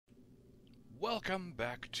Welcome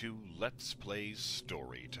back to Let's Play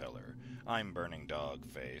Storyteller. I'm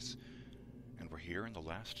BurningDogFace, and we're here in the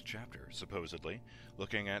last chapter, supposedly,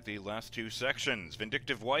 looking at the last two sections,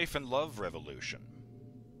 Vindictive Wife and Love Revolution.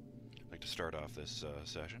 I'd like to start off this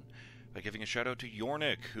session by giving a shout out to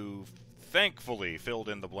Yornik, who thankfully filled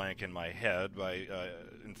in the blank in my head by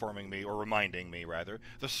informing me, or reminding me, rather,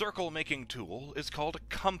 the circle-making tool is called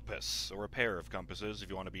a compass, or a pair of compasses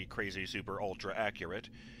if you want to be crazy, super, ultra accurate.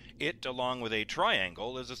 It, along with a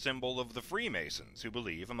triangle, is a symbol of the Freemasons, who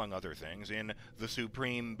believe, among other things, in the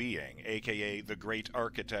Supreme Being, aka the Great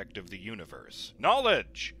Architect of the Universe.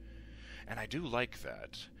 Knowledge! And I do like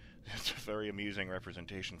that. It's a very amusing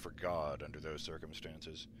representation for God under those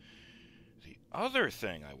circumstances. The other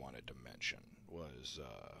thing I wanted to mention was,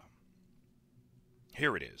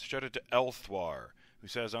 here it is. Shout out to Elthwar, who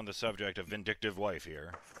says on the subject of Vindictive Wife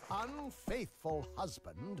here, unfaithful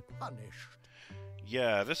husband punished.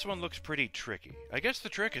 Yeah, this one looks pretty tricky. I guess the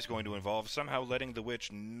trick is going to involve somehow letting the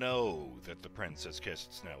witch know that the prince has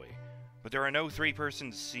kissed Snowy. But there are no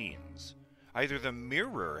three-person scenes. Either the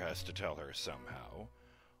mirror has to tell her somehow,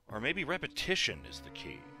 or maybe repetition is the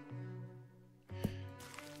key.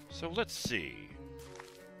 So let's see.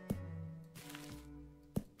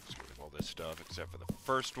 Let's get rid of all this stuff except for the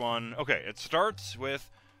first one. Okay, it starts with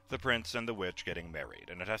the prince and the witch getting married,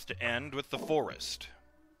 and it has to end with the forest.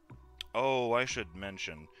 Oh, I should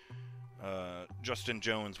mention, Justin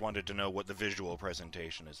Jones wanted to know what the visual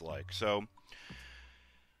presentation is like. So,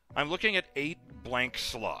 I'm looking at 8 blank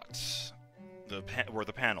slots, where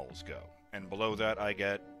the panels go. And below that I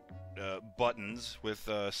get buttons with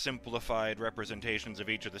simplified representations of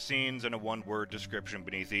each of the scenes and a one-word description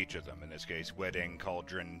beneath each of them. In this case, wedding,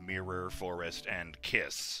 cauldron, mirror, forest, and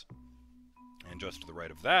kiss. And just to the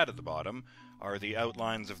right of that at the bottom are the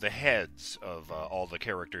outlines of the heads of all the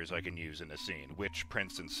characters I can use in the scene. Witch,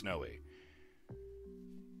 Prince, and Snowy.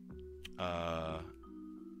 Yeah,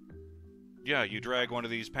 you drag one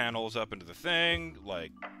of these panels up into the thing,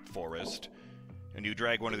 like forest, and you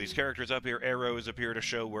drag one of these characters up here. Arrows appear to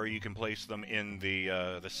show where you can place them in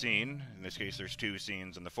the scene. In this case, there's 2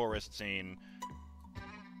 scenes in the forest scene.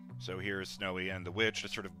 So here's Snowy and the witch,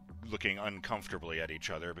 just sort of looking uncomfortably at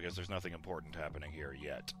each other because there's nothing important happening here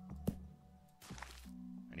yet.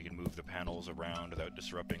 And you can move the panels around without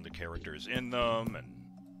disrupting the characters in them,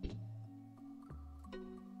 and...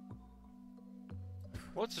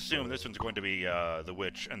 well, let's assume this one's going to be the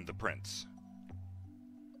witch and the prince.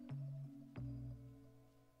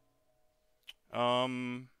 Yeah,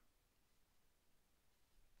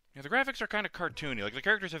 the graphics are kind of cartoony. Like, the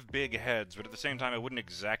characters have big heads, but at the same time I wouldn't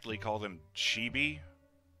exactly call them chibi.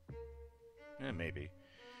 Maybe.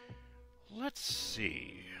 Let's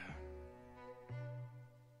see.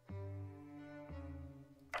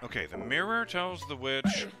 Okay, the mirror tells the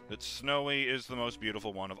witch that Snowy is the most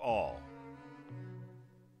beautiful one of all.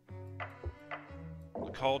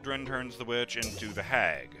 The cauldron turns the witch into the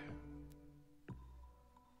hag.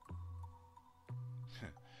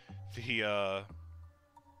 Here's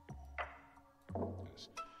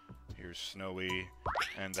Snowy,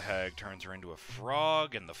 and the hag turns her into a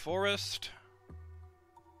frog in the forest.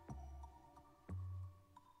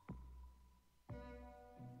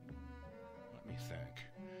 Let me think.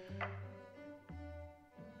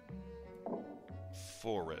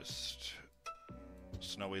 Forest.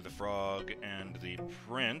 Snowy the frog and the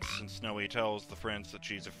prince, and Snowy tells the prince that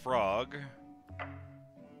she's a frog.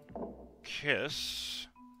 Kiss.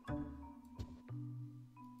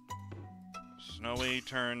 Snowy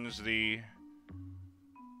turns the...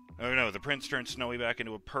 oh no, the prince turns Snowy back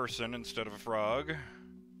into a person instead of a frog.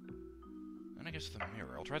 And I guess the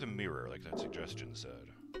mirror. I'll try the mirror, like that suggestion said.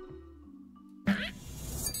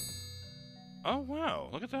 Oh wow,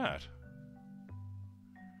 look at that.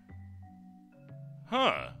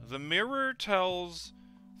 Huh. The mirror tells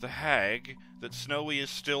the hag that Snowy is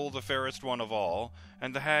still the fairest one of all,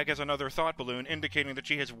 and the hag has another thought balloon indicating that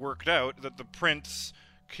she has worked out that the prince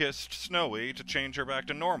kissed Snowy to change her back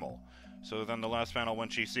to normal. So then the last panel, when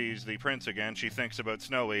she sees the prince again, she thinks about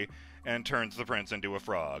Snowy and turns the prince into a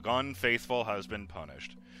frog. Unfaithful husband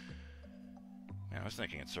punished. Man, I was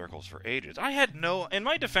thinking in circles for ages. In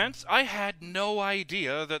my defense, I had no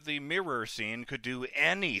idea that the mirror scene could do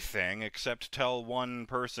anything except tell one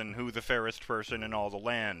person who the fairest person in all the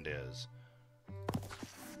land is.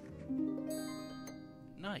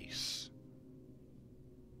 Nice.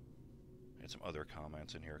 I had some other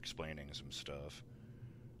comments in here explaining some stuff.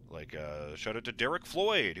 Like, shout out to Derek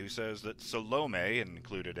Floyd, who says that Salome, and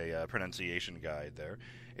included a pronunciation guide there,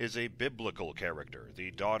 is a biblical character,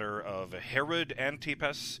 the daughter of Herod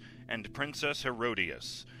Antipas and Princess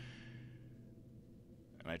Herodias.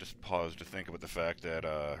 And I just paused to think about the fact that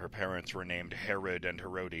her parents were named Herod and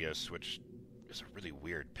Herodias, which is a really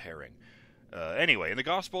weird pairing. Anyway, in the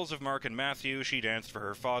Gospels of Mark and Matthew, she danced for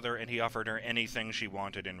her father, and he offered her anything she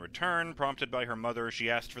wanted in return. Prompted by her mother, she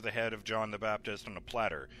asked for the head of John the Baptist on a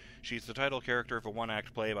platter. She's the title character of a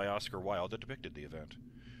one-act play by Oscar Wilde that depicted the event.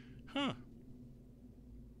 Huh.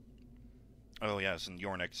 Oh, yes, and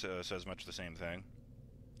Yornik says much the same thing.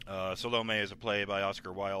 Salome is a play by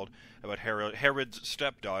Oscar Wilde about Herod's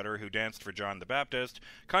stepdaughter who danced for John the Baptist,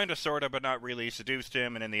 kinda sorta but not really, seduced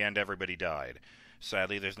him, and in the end everybody died.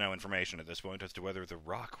 Sadly, there's no information at this point as to whether The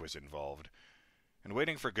Rock was involved. And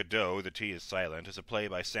Waiting for Godot, the T is silent, is a play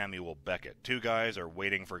by Samuel Beckett. Two guys are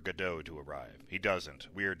waiting for Godot to arrive. He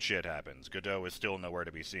doesn't. Weird shit happens. Godot is still nowhere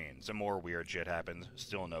to be seen. Some more weird shit happens.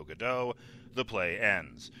 Still no Godot. The play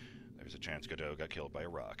ends. There's a chance Godot got killed by a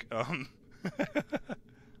rock.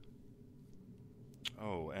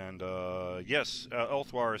 Oh, and, yes,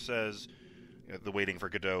 Ulthwar says the Waiting for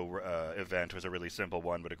Godot event was a really simple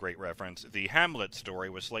one, but a great reference. The Hamlet story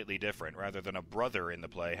was slightly different. Rather than a brother in the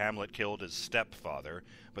play, Hamlet killed his stepfather,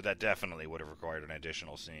 but that definitely would have required an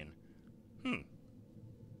additional scene.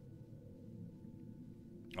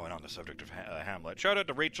 Oh, and on the subject of Hamlet, shout out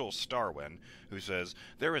to Rachel Starwin, who says,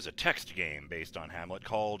 there is a text game based on Hamlet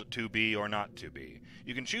called To Be or Not To Be.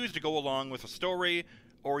 You can choose to go along with a story,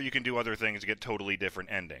 or you can do other things to get totally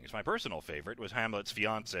different endings. My personal favorite was Hamlet's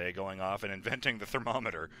fiancée going off and inventing the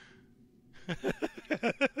thermometer.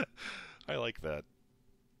 I like that.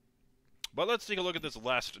 But let's take a look at this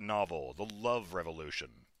last novel, The Love Revolution.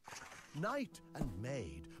 Knight and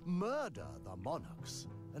maid murder the monarchs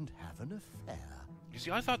and have an affair. You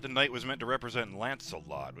see, I thought the knight was meant to represent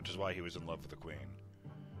Lancelot, which is why he was in love with the queen.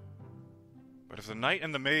 But if the knight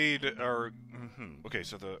and the maid are... Okay,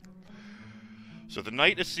 so the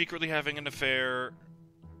knight is secretly having an affair...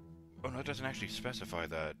 Oh, no, it doesn't actually specify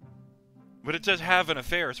that. But it says have an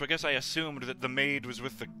affair, so I guess I assumed that the maid was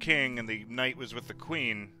with the king and the knight was with the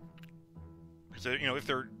queen. Because, you know, if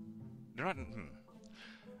they're not...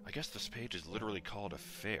 I guess this page is literally called a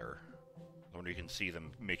fair. I wonder if you can see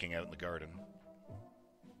them making out in the garden.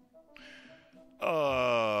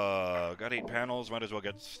 Got 8 panels, might as well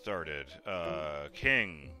get started.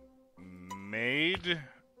 King. Maid...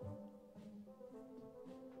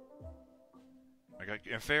 I got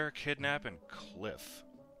affair, kidnap, and cliff.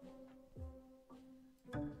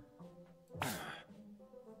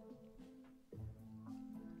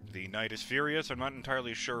 The knight is furious. I'm not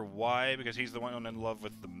entirely sure why, because he's the one in love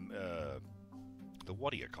with the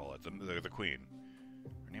what do you call it? The queen.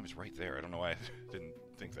 Her name is right there. I don't know why I didn't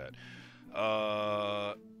think that.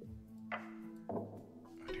 And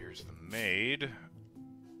here's the maid.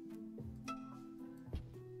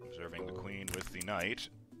 Observing the queen with the knight.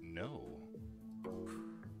 No.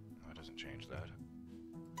 That doesn't change that.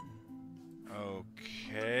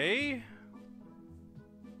 Okay.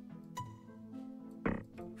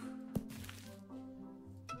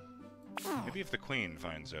 Maybe if the queen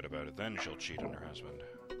finds out about it, then she'll cheat on her husband.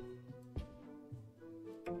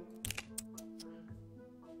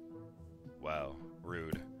 Wow,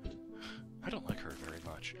 rude. I don't like her very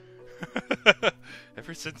much.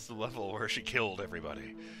 Ever since the level where she killed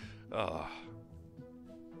everybody.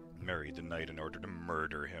 Married the knight in order to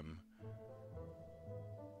murder him.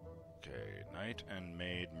 Okay, knight and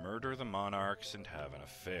maid murder the monarchs and have an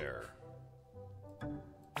affair.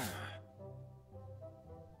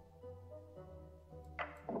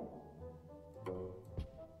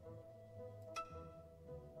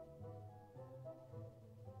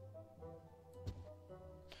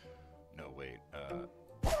 No, wait,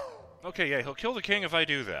 okay, yeah, he'll kill the king if I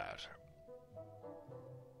do that.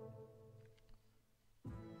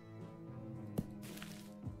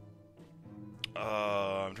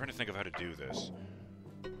 I'm trying to think of how to do this.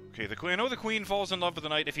 Okay, the queen. I know the queen falls in love with the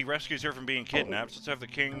knight if he rescues her from being kidnapped. So let's have the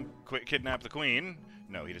king kidnap the queen.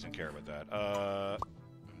 No, he doesn't care about that.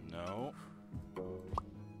 No.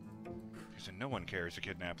 He said no one cares to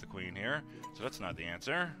kidnap the queen here, so that's not the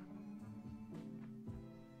answer.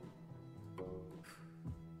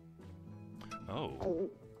 Oh.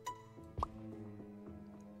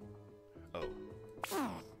 Oh.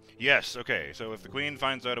 Yes, okay, so if the queen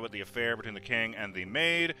finds out about the affair between the king and the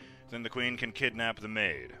maid, then the queen can kidnap the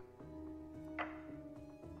maid.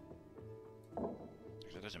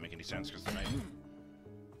 That doesn't make any sense, because the knight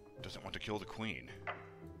doesn't want to kill the queen.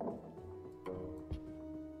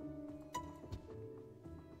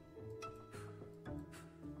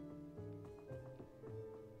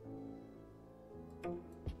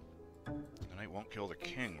 The knight won't kill the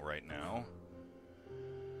king right now.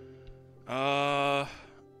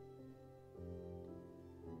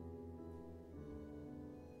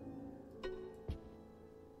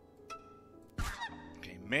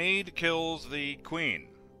 Maid kills the queen.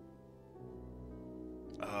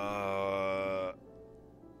 How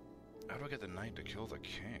do I get the knight to kill the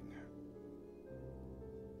king?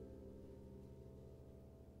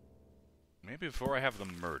 Maybe before I have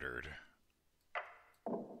them murdered.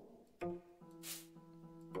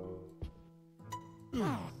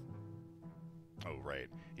 Oh, right.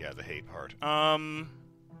 Yeah, the hate part.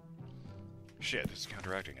 Shit, it's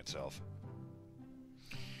counteracting itself.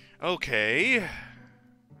 Okay.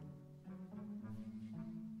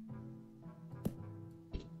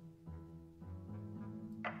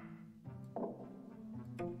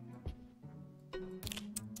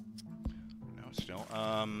 No, still.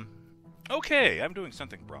 Okay, I'm doing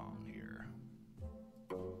something wrong here.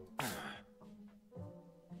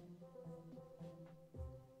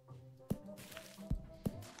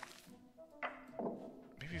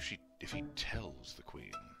 Maybe if he tells the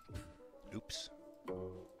queen. Oops.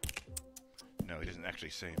 No, he doesn't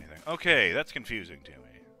actually say anything. Okay, that's confusing to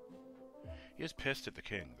me. He is pissed at the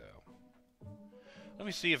king, though. Let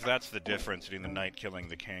me see if that's the difference between the knight killing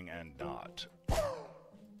the king and not.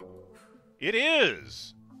 It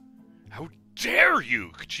is! How dare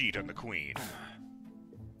you cheat on the queen?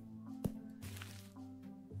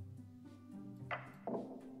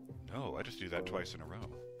 No, I just do that twice in a row.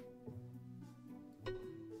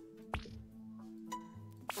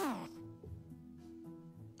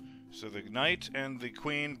 So the knight and the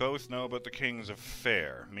queen both know about the king's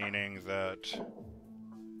affair, meaning that...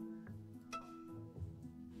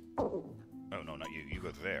 Oh, no, not you. You go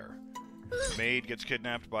there. The maid gets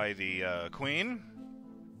kidnapped by the queen.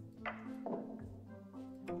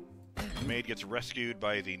 The maid gets rescued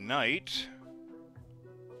by the knight.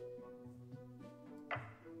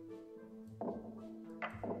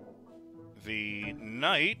 The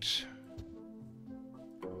knight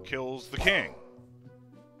kills the king.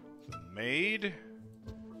 The maid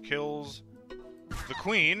kills the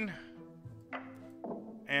queen,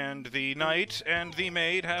 and the knight and the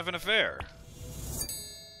maid have an affair.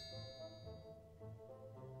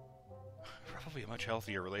 Probably a much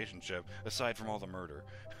healthier relationship, aside from all the murder.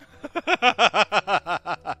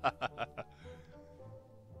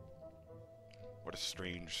 What a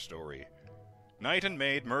strange story. Knight and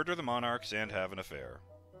maid murder the monarchs and have an affair.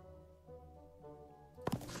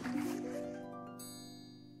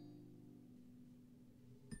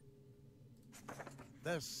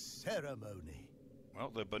 The ceremony.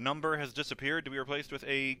 Well, the number has disappeared to be replaced with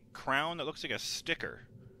a crown that looks like a sticker.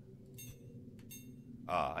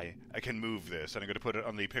 I can move this, and I'm going to put it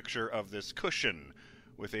on the picture of this cushion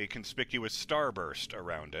with a conspicuous starburst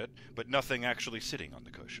around it, but nothing actually sitting on the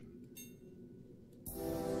cushion.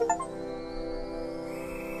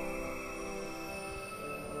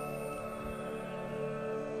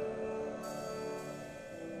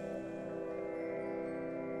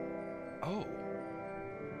 Oh.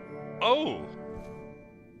 Oh!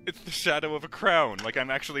 It's the shadow of a crown, like I'm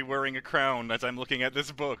actually wearing a crown as I'm looking at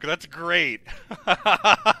this book. That's great!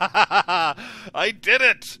 I did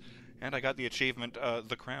it! And I got the achievement,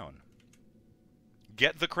 the crown.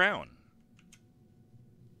 Get the crown.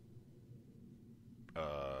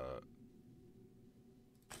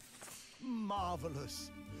 Marvelous.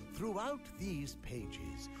 Throughout these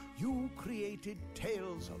pages, you created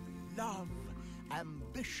tales of love,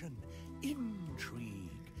 ambition, intrigue,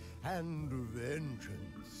 and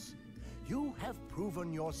vengeance. You have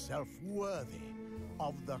proven yourself worthy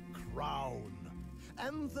of the crown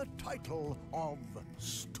and the title of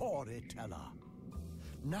Storyteller.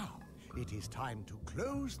 Now, it is time to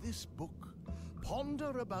close this book,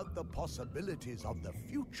 ponder about the possibilities of the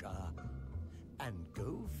future, and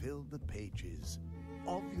go fill the pages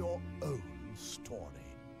of your own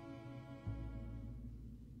story.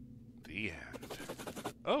 The end.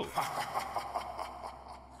 Oh!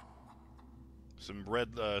 Some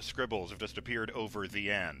red scribbles have just appeared over the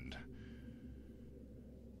end.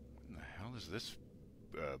 What the hell is this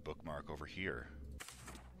bookmark over here?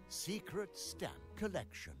 Secret Stamp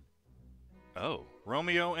Collection. Oh,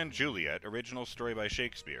 Romeo and Juliet, original story by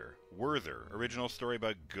Shakespeare. Werther, original story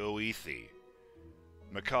by Goethe.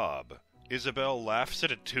 Macabre, Isabel laughs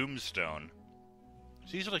at a tombstone.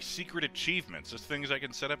 So these are like secret achievements, just things I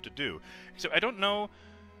can set up to do. Except I don't know...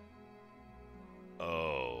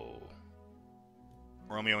 Oh...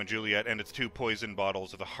 Romeo and Juliet, and it's 2 poison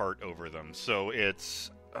bottles with a heart over them. So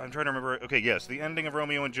it's... I'm trying to remember... Okay, yes, the ending of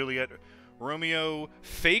Romeo and Juliet. Romeo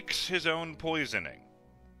fakes his own poisoning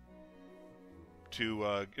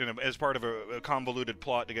to, as part of a convoluted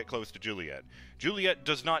plot to get close to Juliet. Juliet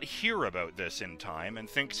does not hear about this in time and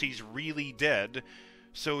thinks he's really dead,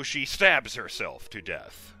 so she stabs herself to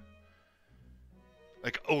death.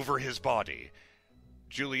 Like, over his body.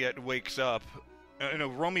 Juliet wakes up. No,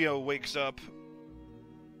 Romeo wakes up.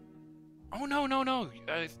 Oh, no.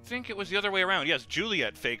 I think it was the other way around. Yes,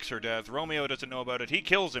 Juliet fakes her death. Romeo doesn't know about it. He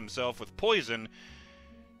kills himself with poison.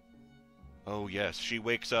 Oh, yes, she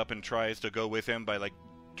wakes up and tries to go with him by, like,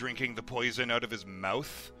 drinking the poison out of his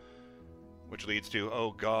mouth. Which leads to,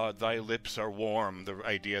 oh God, thy lips are warm. The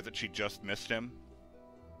idea that she just missed him.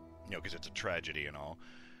 You know, because it's a tragedy and all.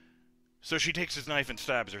 So she takes his knife and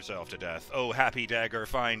stabs herself to death. Oh, happy dagger,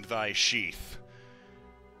 find thy sheath.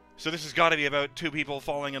 So this has got to be about two people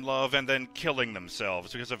falling in love and then killing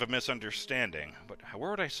themselves because of a misunderstanding. But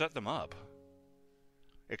where would I set them up?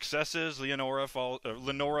 Excesses, Lenora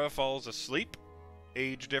falls asleep.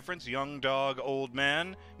 Age difference, young dog, old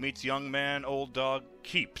man. Meets young man, old dog,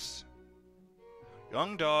 keeps.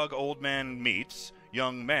 Young dog, old man meets.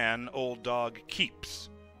 Young man, old dog, keeps.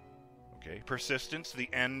 Okay, persistence,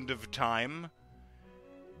 the end of time.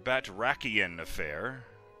 Batrachian affair.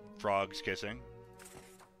 Frogs kissing.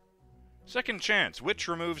 Second chance, witch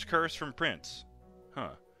removes curse from prince.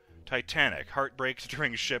 Huh. Titanic, heartbreaks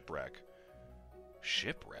during shipwreck.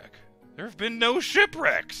 Shipwreck? There have been no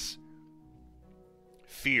shipwrecks!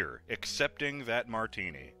 Fear, accepting that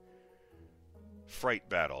martini. Fright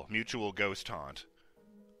battle, mutual ghost haunt.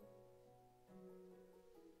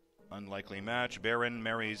 Unlikely match, Baron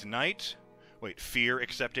marries knight. Wait, fear,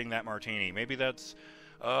 accepting that martini. Maybe that's...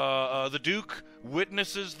 the Duke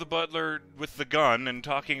witnesses the butler with the gun and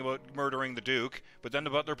talking about murdering the Duke, but then the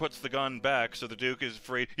butler puts the gun back, so the Duke is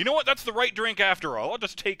afraid. You know what? That's the right drink after all. I'll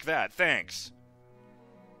just take that. Thanks.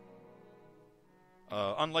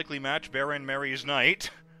 Unlikely match, Baron marries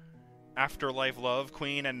knight. Afterlife love,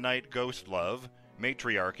 queen and knight ghost love.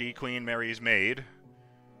 Matriarchy, queen marries maid.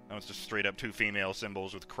 That was just straight up two female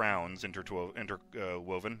symbols with crowns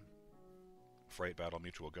interwoven. Fright battle,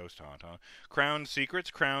 mutual ghost haunt, huh? Crown secrets,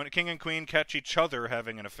 crown king and queen catch each other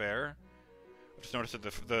having an affair. I just noticed that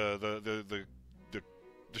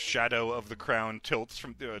the shadow of the crown tilts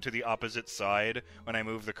from to the opposite side when I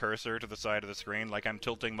move the cursor to the side of the screen, like I'm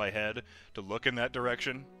tilting my head to look in that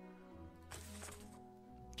direction.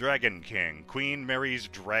 Dragon King, queen marries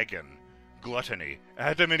dragon. Gluttony,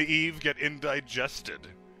 Adam and Eve get indigested.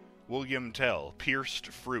 William Tell, pierced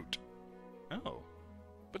fruit. Oh.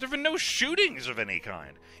 But there have been no shootings of any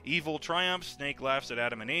kind. Evil triumphs, snake laughs at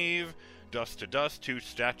Adam and Eve. Dust to dust, two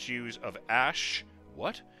statues of ash.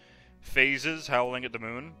 What? Phases, howling at the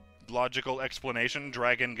moon. Logical explanation,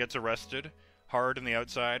 dragon gets arrested. Hard on the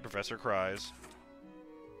outside, professor cries.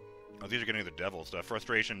 Oh, these are getting the devil stuff.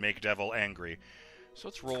 Frustration, make devil angry. So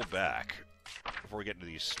let's roll back before we get into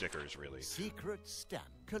these stickers, really. Secret stamp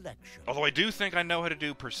collection. Although I do think I know how to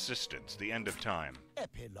do persistence, the end of time.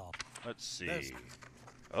 Epilogue. Let's see.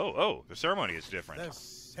 Oh, the ceremony is different. The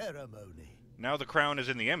ceremony. Now the crown is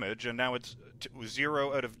in the image, and now it's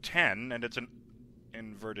 0 out of 10, and it's an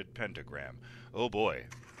inverted pentagram. Oh boy.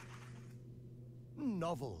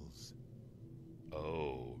 Novels.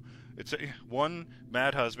 Oh. It's 1,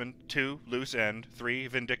 mad husband, 2, loose end, 3,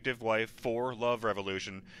 vindictive wife, 4, love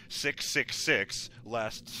revolution, 666,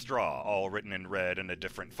 last straw, all written in red in a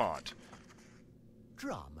different font.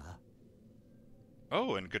 Drama.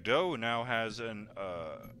 Oh, and Godot now has an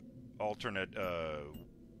alternate,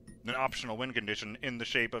 an optional win condition in the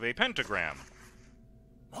shape of a pentagram.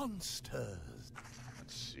 Monsters.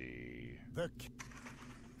 Let's see. The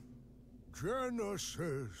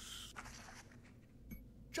Genesis.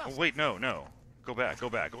 Oh, wait, no. Go back.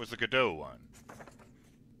 It was the Godot one.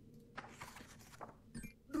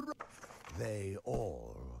 They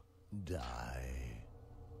all die.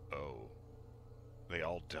 Oh. They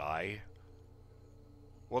all die?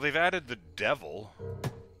 Well, they've added the devil.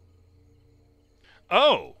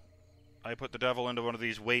 Oh! I put the devil into one of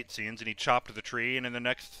these wait scenes, and he chopped the tree, and in the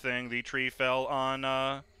next thing, the tree fell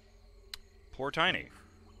on, poor Tiny.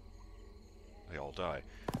 They all die.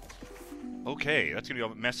 Okay, that's gonna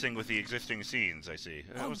be messing with the existing scenes, I see.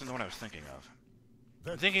 That wasn't the one I was thinking of.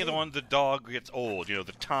 I'm thinking of the one the dog gets old, you know,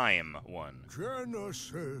 the time one.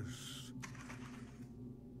 Genesis.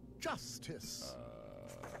 Justice.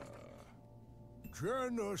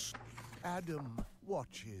 Genesis. Adam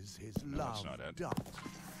watches his love die.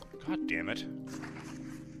 God damn it.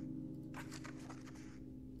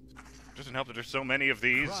 Doesn't help that there's so many of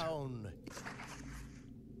these. Crown.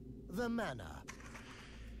 The manor.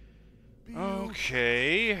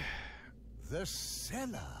 Okay. The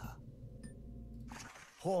cellar.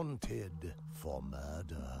 Haunted for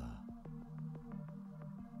murder.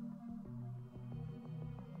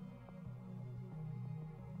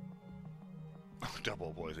 Oh,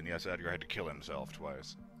 double poison. Yes, Edgar had to kill himself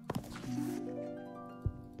twice.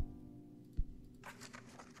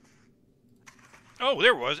 Oh,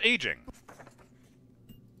 there was aging.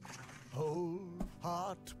 Old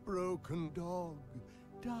heartbroken dog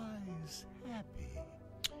dies happy.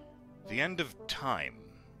 The end of time.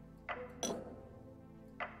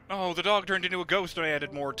 Oh, the dog turned into a ghost and I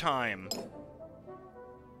added more time.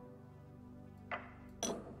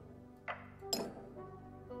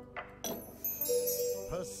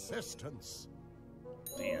 Persistence.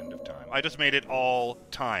 The end of time. I just made it all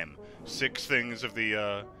time. 6 things of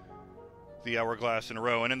the hourglass in a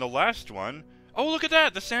row. And in the last one... Oh, look at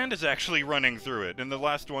that! The sand is actually running through it. In the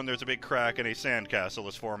last one, there's a big crack and a sandcastle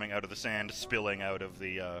is forming out of the sand, spilling out of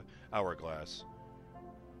the hourglass.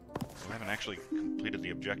 So I haven't actually completed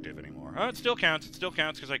the objective anymore. Oh, it still counts. It still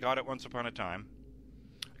counts because I got it once upon a time.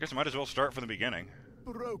 I guess I might as well start from the beginning.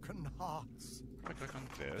 Broken hearts. I click on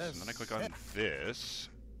this, and then I click on this.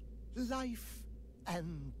 Life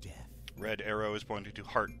and death. Red arrow is pointing to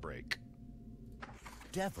heartbreak.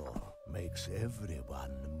 Devil makes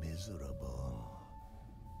everyone miserable.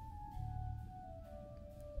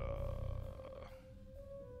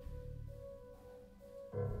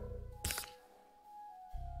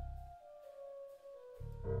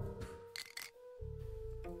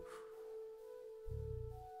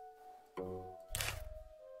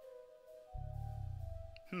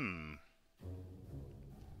 No.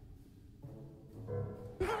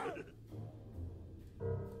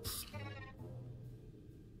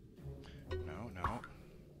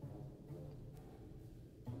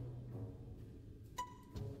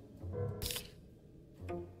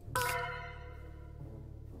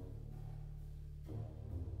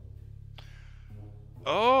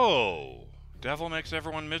 Oh! Devil makes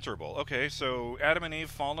everyone miserable. Okay, so Adam and Eve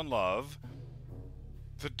fall in love.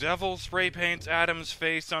 The devil spray paints Adam's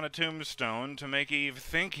face on a tombstone to make Eve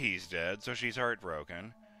think he's dead, so she's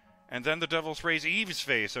heartbroken. And then the devil sprays Eve's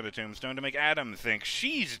face on a tombstone to make Adam think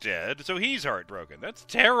she's dead, so he's heartbroken. That's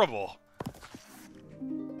terrible.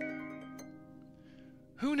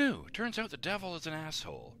 Who knew? Turns out the devil is an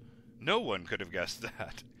asshole. No one could have guessed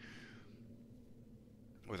that.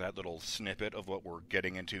 With that little snippet of what we're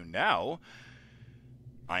getting into now,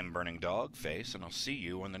 I'm BurningDogFace, and I'll see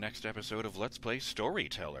you on the next episode of Let's Play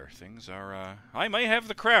Storyteller. Things are, I may have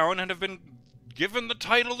the crown and have been given the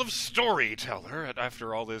title of Storyteller.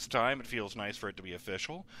 After all this time, it feels nice for it to be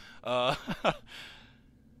official. But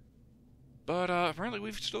apparently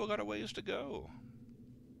we've still got a ways to go.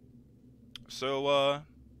 So,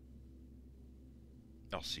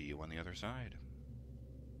 I'll see you on the other side.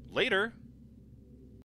 Later!